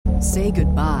Say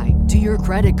goodbye to your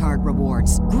credit card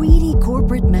rewards. Greedy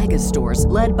corporate mega stores,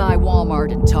 led by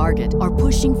Walmart and Target, are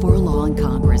pushing for a law in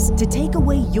Congress to take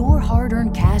away your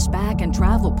hard-earned cash back and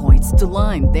travel points to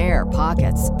line their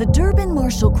pockets. The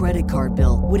Durbin-Marshall credit card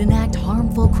bill would enact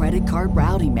harmful credit card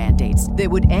routing mandates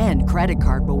that would end credit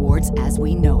card rewards as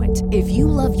we know it. If you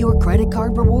love your credit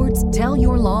card rewards, tell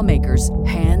your lawmakers,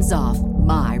 hands off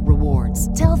my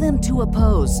rewards. Tell them to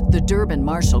oppose the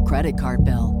Durbin-Marshall credit card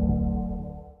bill.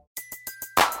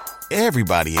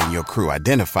 Everybody in your crew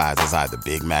identifies as either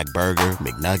Big Mac Burger,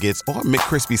 McNuggets, or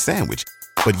McCrispy Sandwich.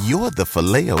 But you're the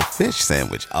Filet-O-Fish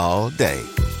Sandwich all day.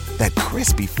 That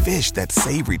crispy fish, that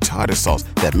savory tartar sauce,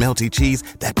 that melty cheese,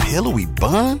 that pillowy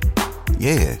bun.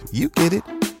 Yeah, you get it.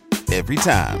 Every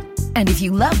time. And if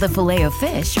you love the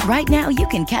Filet-O-Fish, right now you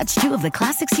can catch two of the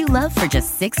classics you love for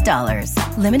just $6.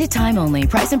 Limited time only.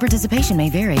 Price and participation may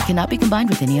vary. Cannot be combined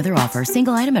with any other offer.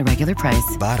 Single item at regular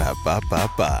price.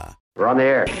 Ba-da-ba-ba-ba. We're on the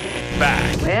air.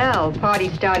 Back Well,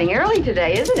 party's starting early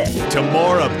today, isn't it? to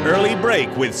more of Early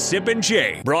Break with Sip and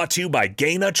Jay, brought to you by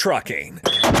Gaina Trucking.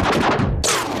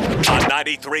 On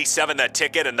 93.7 The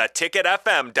Ticket and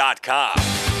theticketfm.com.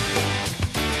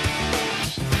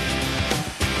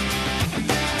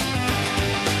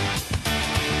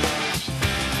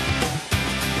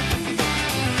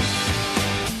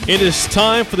 It is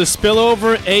time for the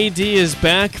spillover. AD is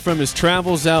back from his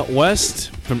travels out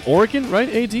west from Oregon, right?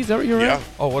 AD, is that what you're at?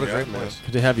 Oh, what a great place.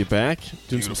 Good to have you back.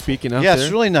 Doing some speaking out Yeah, there.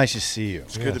 it's really nice to see you.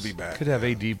 It's good to be back. Good to have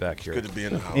AD back here. Good to be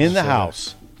in the house. In the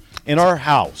house. In our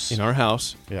house. In our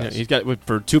house. Yes. Yeah, he's got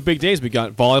for 2 big days. We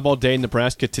got volleyball day in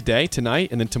Nebraska today, tonight,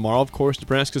 and then tomorrow, of course,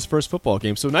 Nebraska's first football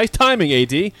game. So nice timing,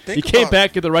 AD. You came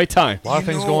back at the right time. A lot of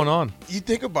things going on. You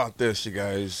think about this, you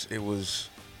guys. It was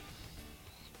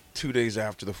 2 days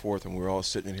after the 4th, and we were all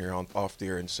sitting in here off the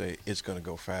air and say it's going to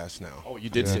go fast now. Oh, you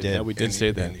did say that. We did say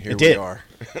that. And here It did. we are.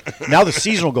 Now the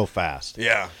season will go fast.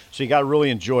 Yeah. So you got to really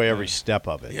enjoy every step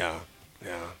of it. Yeah.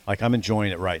 Yeah. Like I'm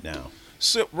enjoying it right now.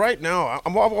 So right now,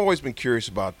 I've always been curious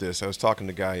about this. I was talking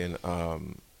to a guy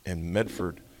in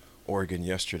Medford, Oregon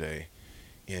yesterday,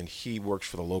 and he works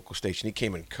for the local station. He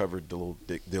came and covered the little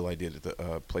deal I did at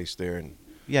the place there, and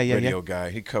radio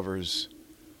guy. He covers,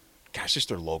 gosh, just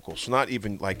their local. So not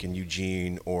even like in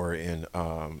Eugene or in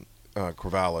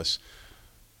Corvallis.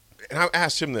 And I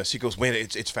asked him this. He goes, "Man,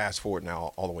 it's fast forward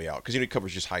now all the way out because he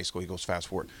covers just high school." He goes, "Fast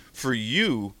forward for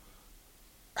you.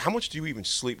 How much do you even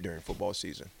sleep during football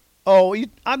season?" Oh,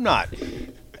 I'm not.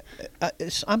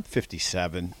 I'm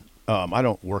 57. I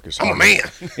don't work as hard. I'm a man.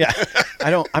 Yeah. I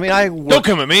don't. I mean, I work, Don't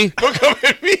come at me. Don't come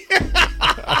at me.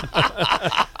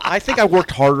 I think I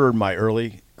worked harder in my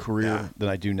early career than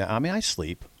I do now. I mean, I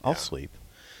sleep. I'll sleep.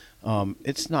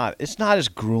 It's not as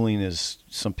grueling as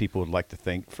some people would like to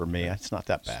think for me. It's not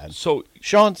that bad. So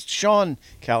Sean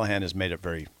Callahan has made it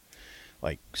very,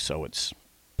 so it's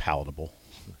palatable.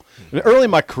 Early in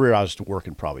my career, I was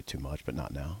working probably too much, but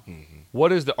not now. Mm-hmm.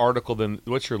 what is the article then?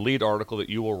 What's your lead article that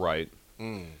you will write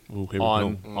on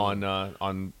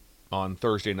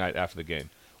Thursday night after the game?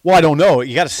 Well, I don't know.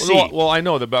 You got to see. Well, I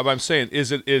know that, but I'm saying,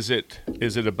 is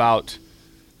it about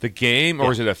the game,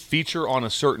 or is it a feature on a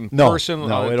certain person?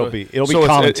 No, it'll be so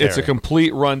commentary. It's a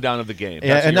complete rundown of the game.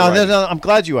 Yeah, and no, I'm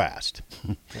glad you asked.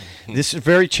 This is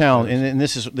very challenging, and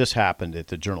this happened at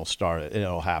the Journal-Star.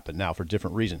 It'll happen now for a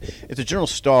different reason. At the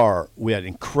Journal-Star, we had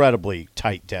incredibly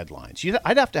tight deadlines.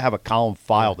 I'd have to have a column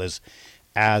filed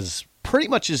as pretty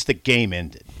much as the game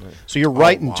ended. So you're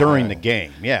writing during the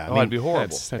game. Yeah, that'd be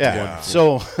horrible.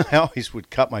 So I always would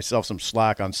cut myself some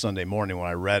slack on Sunday morning when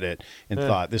I read it and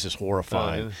thought, this is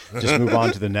horrifying. Just move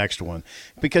on to the next one.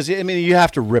 Because, I mean, you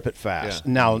have to rip it fast.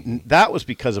 Yeah. Now, that was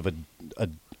because of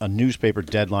a newspaper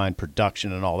deadline,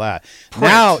 production, and all that.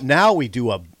 Print. Now we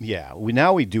do a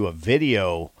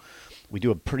video. We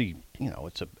do a pretty,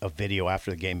 it's a video after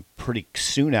the game, pretty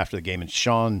soon after the game, and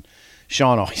Sean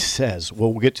always says,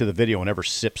 well, we'll get to the video whenever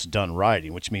Sip's done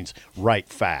writing, which means write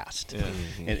fast.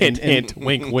 Yeah. Hint,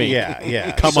 wink, wink.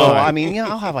 Yeah. Come on. I mean,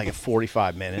 I'll have like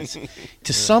 45 minutes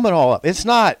to sum it all up.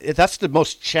 That's the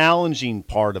most challenging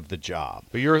part of the job.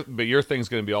 But your thing's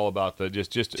going to be all about the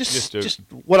just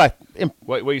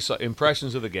what you saw,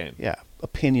 impressions of the game. Yeah,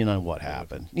 opinion on what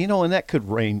happened. And that could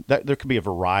range. There could be a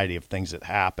variety of things that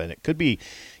happen. It could be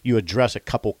you address a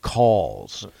couple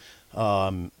calls.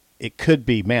 It could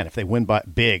be, man, if they win by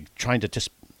big, trying to just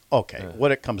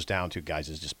what it comes down to, guys,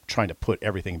 is just trying to put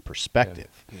everything in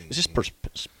perspective. Yeah. It's just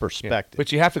perspective. Yeah.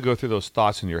 But you have to go through those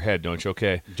thoughts in your head, don't you?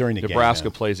 Okay, during the Nebraska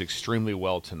game, plays extremely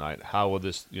well tonight. How will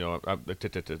this, Yeah.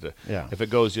 If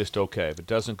it goes just okay, if it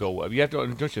doesn't go well, you have to,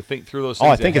 don't you think through those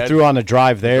things? I think it through on the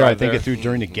drive there. I think it through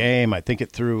during the game. I think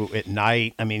it through at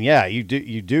night. I mean, yeah, you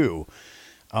do.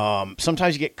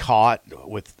 Sometimes you get caught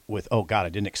with oh God, I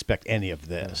didn't expect any of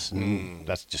this. And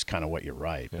that's just kind of what you're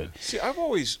right. Yeah. But See, I've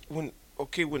always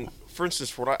for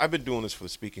instance, I've been doing this for the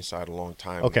speaking side a long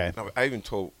time. Okay. And I even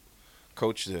told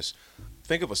Coach this.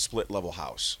 Think of a split level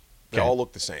house. They Okay. all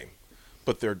look the same,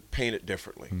 but they're painted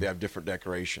differently. They have different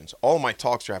decorations. All my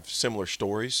talks have similar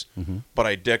stories, but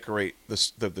I decorate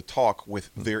the talk with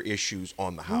their issues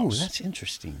on the ooh, house. that's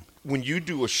interesting. When you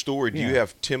do a story, do you Yeah.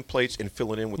 have templates and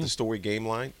fill it in with the story game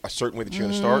line a certain way that you're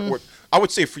going to start? Or I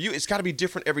would say for you, it's got to be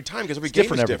different every time because every It's game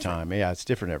different is every different. time. Yeah, it's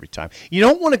different every time. You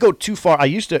don't want to go too far. I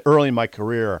used to early in my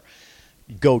career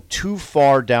go too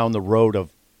far down the road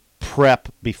of prep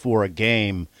before a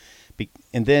game,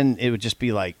 and then it would just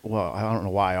be like, well, I don't know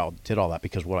why I did all that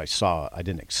because what I saw I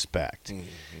didn't expect,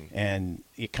 and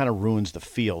it kind of ruins the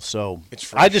feel. So It's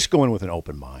I fresh. just go in with an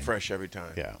open mind. Fresh every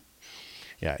time. Yeah,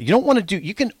 yeah. You don't want to do.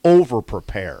 You can over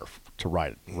prepare to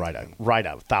write a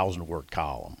 1,000-word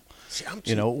column. See, I'm You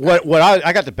too- know what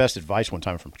I got the best advice one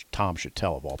time from Tom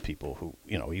Chattel of all people, who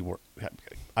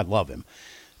I love him,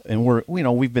 and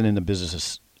we've been in the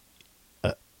business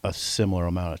a similar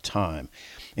amount of time,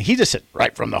 and he just said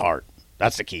right from the heart.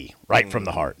 That's the key, right from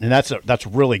the heart, and that's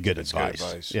really good advice. good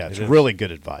advice. Yeah, it's really good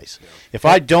advice. If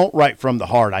I don't write from the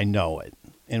heart, I know it,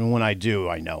 and when I do,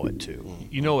 I know it too.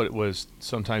 You know what it was?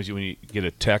 Sometimes when you get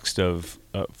a text of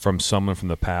from someone from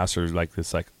the past, or like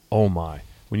this, like, oh my,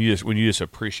 when you just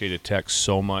appreciate a text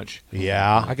so much.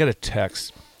 Yeah. I got a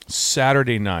text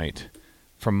Saturday night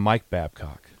from Mike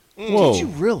Babcock. Whoa. Did you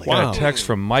really? Got a text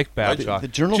from Mike Babcock, The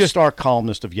Journal-Star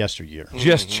columnist of yesteryear.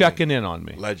 just checking in on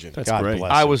me. Legend. That's God great.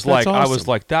 bless I him. was That's like, awesome.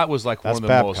 that was like That's one of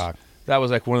the most. Babcock. That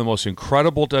was like one of the most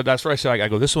incredible. That's what I said. I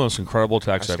go, this is one of the most incredible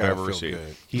texts That's I've gotta ever feel received.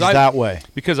 good. He's that way.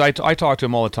 Because I talk to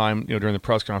him all the time, during the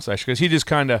press conference, because he just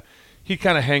he'd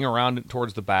kind of hang around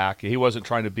towards the back. He wasn't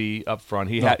trying to be up front.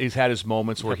 He's had his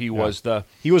moments where he was the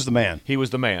man. He was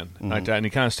the man, and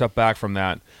he kind of stepped back from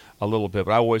that a little bit.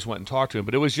 But I always went and talked to him.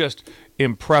 But it was just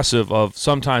impressive. Of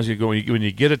sometimes when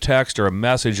you get a text or a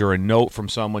message or a note from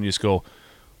someone, you just go,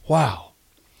 "Wow,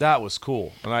 that was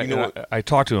cool." And I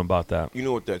talked to him about that. You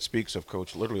know what that speaks of,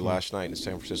 Coach? Literally last night in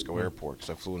San Francisco airport, because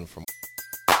I flew in from.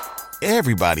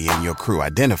 Everybody in your crew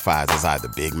identifies as either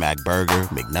Big Mac Burger,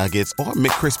 McNuggets, or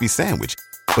McCrispy Sandwich.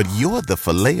 But you're the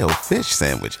Filet-O-Fish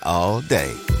Sandwich all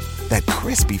day. That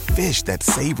crispy fish, that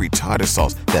savory tartar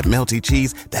sauce, that melty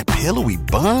cheese, that pillowy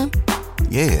bun.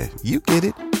 Yeah, you get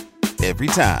it. Every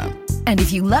time. And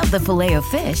if you love the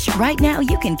Filet-O-Fish, right now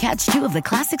you can catch two of the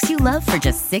classics you love for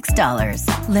just $6.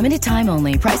 Limited time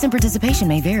only. Price and participation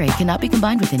may vary. Cannot be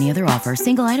combined with any other offer.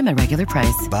 Single item at regular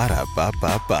price.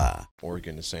 Ba-da-ba-ba-ba.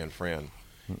 Oregon to San Fran,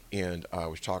 and I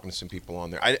was talking to some people on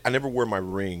there. I never wear my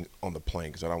ring on the plane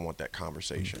because I don't want that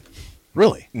conversation.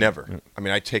 Really? Never. I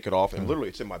mean, I take it off, and literally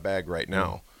it's in my bag right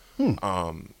now.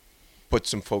 But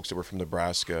some folks that were from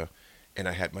Nebraska, and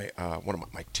I had my one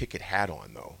of my ticket hat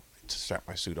on, though, to strap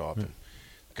my suit off. And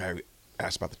the guy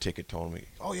asked about the ticket, told me,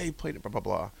 oh, yeah, you played it, blah, blah,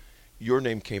 blah. Your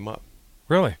name came up.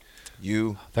 Really?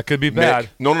 You. That could be Mick. bad.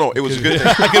 No, it was a good thing.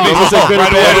 That could be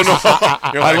right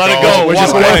away. You're I like, let it oh, go. we're Walk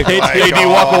just away. like, AD,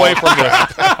 walk away from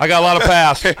this. I got a lot of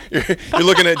pass. You're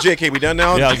looking at Jake. Hey, we done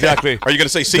now? Yeah, exactly. Are you going to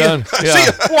say see Done. ya? Yeah. See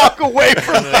ya. Walk away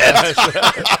from this.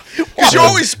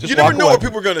 Because you never walk know away. what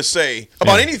people are going to say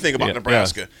about anything about Yeah.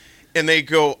 Nebraska. And they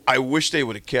go, I wish they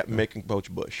would have kept making Coach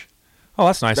Bush. Oh,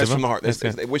 that's nice That's of him. from the heart.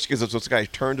 They wish because those guys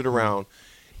turned it around.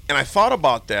 And I thought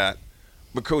about that.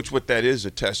 But, Coach, what that is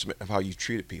a testament of how you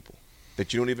treated people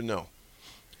that you don't even know.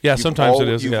 Yeah, sometimes it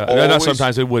is. you've Yeah, always- not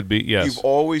sometimes it would be. Yes, You've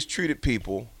always treated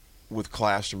people with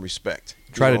class and respect.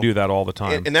 try you to know? do that all the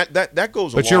time. And that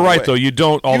goes a But you're long right, way. though. You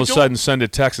don't all You of a sudden send a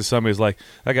text to somebody who's like,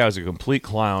 that guy was a complete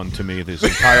clown to me this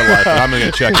entire life, and I'm going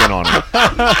to check in on him.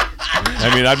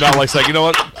 I mean, I'm not like, you know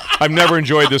what? I've never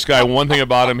enjoyed this guy. One thing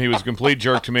about him, he was a complete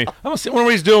jerk to me. I'm going to see what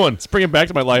he's doing. Let's bring him back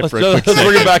to my life Let's for a quick bring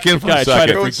second. it back in for a Guy, try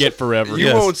to second. forget forever. You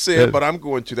Yes. won't say it, but I'm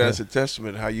going to. That's a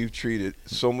testament how you've treated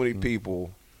so many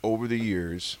people over the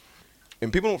years.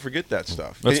 And people don't forget that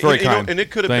stuff. That's and, very and, you know, kind. and it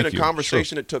could have Thank been a you.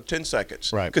 conversation that took 10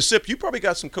 seconds. Right. Because, Sip, you probably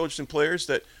got some coaches and players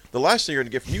that the last thing you're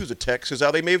going to get from you is a text is how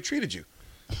they may have treated you.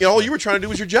 You know, all you were trying to do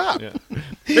was your job. Maybe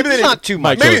they didn't. Not too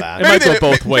much Maybe, of that. It might maybe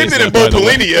go both ways, Maybe they didn't though, both by the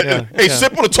way. Pelini yet. Hey, Yeah.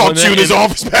 Sip want to talk to you in his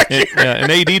office back here.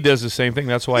 And AD does the same thing.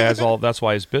 That's why that's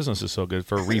why his business is so good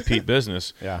for repeat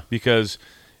business. Yeah. Because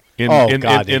in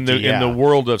God, in the yeah.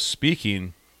 world of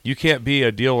speaking, you can't be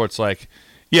a deal where it's like,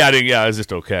 it's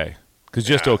just okay. Because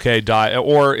just okay die,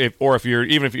 or if you're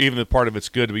even the part of it's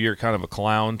good, but you're kind of a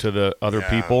clown to the other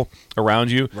people around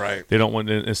you. Right. They don't want,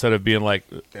 instead of being like,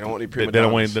 they don't want any they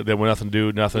want nothing to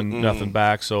do, nothing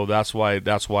back. So that's why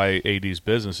AD's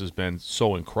business has been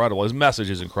so incredible. His message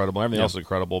is incredible. Everything else is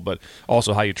incredible, but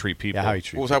also how you treat people. Yeah, how you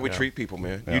treat. Well, it's how we treat people,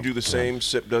 man. Yeah. You do the same.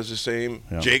 Sip does the same.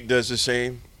 Yeah. Jake does the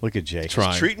same. Look at Jake.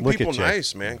 He's treating people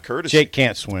nice, man. Courtesy. Jake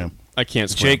can't swim. I can't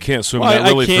swim. Jake can't swim. That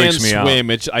really freaks me out.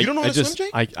 You don't know how to swim,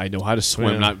 Jake? I know how to swim.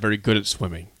 Yeah. I'm not very good at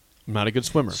swimming. I'm not a good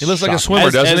swimmer. He looks like a swimmer,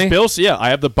 doesn't he? Bill, yeah, I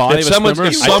have the body of a swimmer.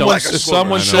 If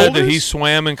someone said that he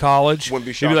swam in college, Wouldn't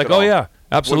be he'd be like, shocked at "Oh all. yeah,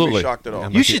 absolutely." Wouldn't be shocked at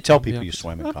all. You should tell people you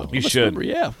swim in college. You should.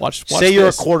 Yeah, watch Say you're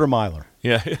this. a quarter miler.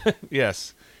 Yeah.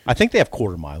 Yes. I think they have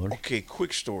quarter milers. Okay,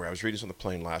 quick story. I was reading this on the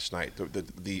plane last night.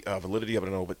 The validity of it, I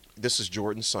don't know, but this is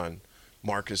Jordan's son,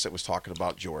 Marcus, that was talking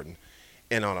about Jordan,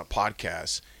 and on a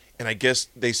podcast. And I guess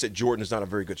they said Jordan is not a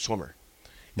very good swimmer.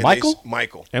 And Michael?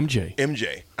 Michael. MJ.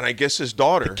 And I guess his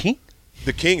daughter. The king?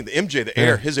 The king, the MJ, the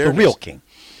heir, his heir. The real king.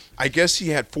 I guess he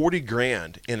had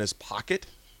 $40,000 in his pocket.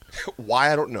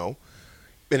 Why, I don't know.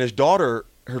 And his daughter,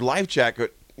 her life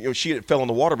jacket, she had fell in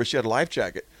the water, but she had a life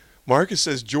jacket. Marcus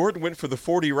says Jordan went for the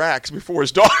 40 racks before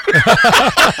his daughter.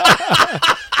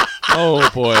 Oh,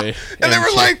 boy. And they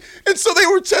were like, and so they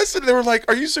were tested. They were like,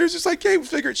 "Are you serious?" It's like, hey, we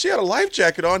figured she had a life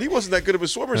jacket on. He wasn't that good of a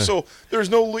swimmer, so there's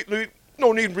no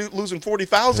need losing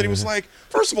 $40,000. He was like,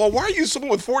 first of all, why are you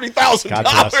someone with $40,000?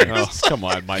 Oh, come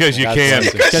on, Michael. Because you can.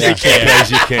 Because you can.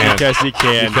 Because you can. Because you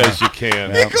can. Because you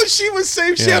can. Because she was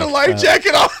safe. She had a life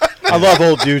jacket on. I love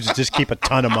old dudes that just keep a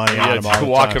ton of money on them all just the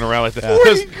walking time. around like that.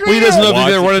 Because he doesn't know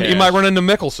if he might run into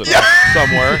Mickelson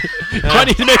somewhere. I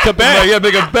need to make a bet. Yeah,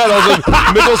 make a bet. I was like,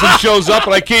 Mickelson shows up,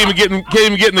 and I can't even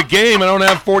get in the game. I don't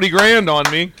have $40,000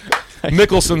 on me.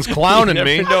 Mickelson's clowning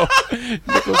me. No,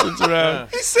 Mickelson's around.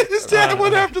 He said his dad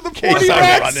went after the 40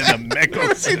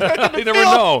 racks. You never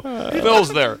know.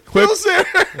 Phil's there.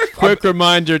 Quick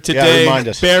reminder today, remind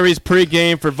us. Barry's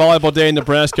pregame for Volleyball Day in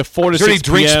Nebraska, 4 to 6 p.m. Is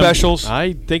there any drink specials?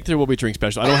 I think there will be drink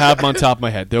specials. I don't have them on top of my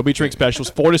head. There will be drink specials.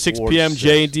 4 to 6 p.m.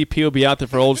 J&DP will be out there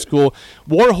for old school.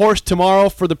 Warhorse tomorrow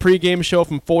for the pregame show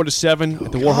from 4 to 7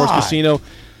 at the Warhorse Casino.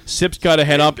 Sip's got to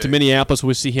head up to Minneapolis.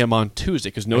 We'll see him on Tuesday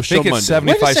because no show Monday. I think it's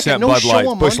 75 cent Bud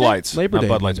Lights, Busch Lights. Labor Day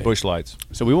Bud Lights, Monday. Busch Lights.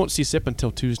 So we won't see Sip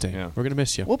until Tuesday. Yeah. We're going to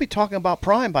miss you. We'll be talking about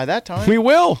Prime by that time. We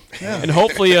will. Yeah. And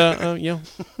hopefully a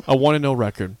 1-0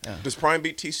 record. Yeah. Does Prime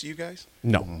beat TCU guys?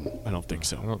 No, I don't think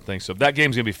so. I don't think so. That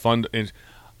game's going to be fun. And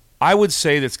I would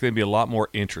say that's going to be a lot more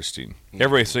interesting.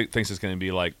 Everybody thinks it's going to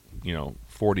be like,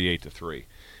 48-3.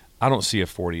 I don't see a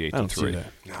 48-3. I don't see that.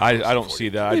 I don't see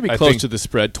that. Maybe I close think, to the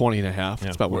spread, 20.5.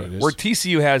 That's about what it is. Where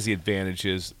TCU has the advantage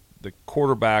is the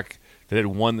quarterback that had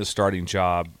won the starting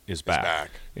job is back.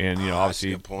 And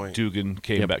obviously Dugan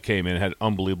came in and had an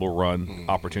unbelievable run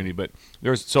opportunity. But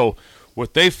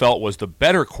what they felt was the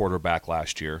better quarterback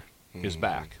last year is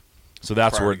back. So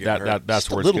that's where that's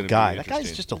where it's going to be interesting. That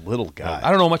guy's just a little guy. I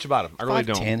don't know much about him. I really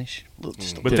don't. 5'10"ish.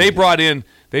 But they brought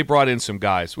in some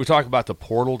guys. We talk about the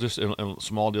portal, just in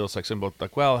small deals, like some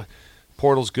like, well,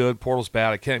 portal's good, portal's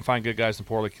bad. I can't find good guys in the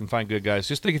portal. I can find good guys.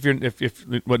 Just think if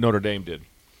what Notre Dame did.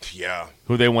 Yeah.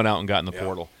 Who they went out and got in the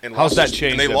portal. And how's that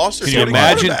changed? And they lost their Can you starting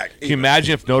imagine? quarterback. Can you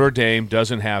imagine if Notre Dame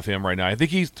doesn't have him right now? I think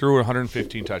he threw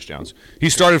 115 touchdowns. He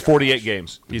started 48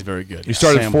 games. He's very good. He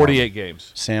started Sam 48 Hartman.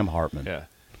 games. Sam Hartman. Yeah.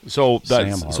 So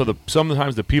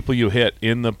sometimes the people you hit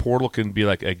in the portal can be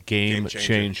like a game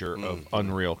changer of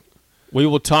unreal. We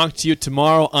will talk to you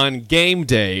tomorrow on Game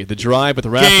Day. The Drive with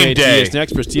Raff and AD is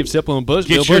next for Steve Sipple and Bill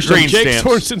Get your green Jake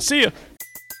stamps. Sorensen. See ya.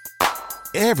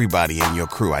 Everybody in your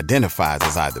crew identifies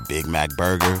as either Big Mac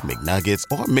Burger, McNuggets,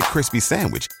 or McCrispy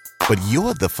Sandwich. But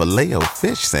you're the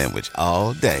Filet-O-Fish Sandwich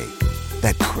all day.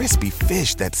 That crispy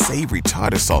fish, that savory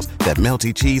tartar sauce, that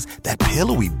melty cheese, that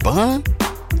pillowy bun.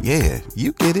 Yeah,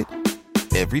 you get it.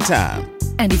 Every time.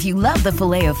 And if you love the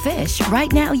Filet-O-Fish,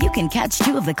 right now you can catch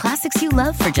 2 of the classics you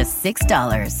love for just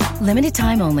 $6. Limited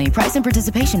time only. Price and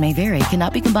participation may vary.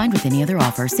 Cannot be combined with any other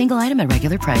offer. Single item at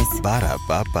regular price.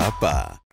 Ba-da-ba-ba-ba.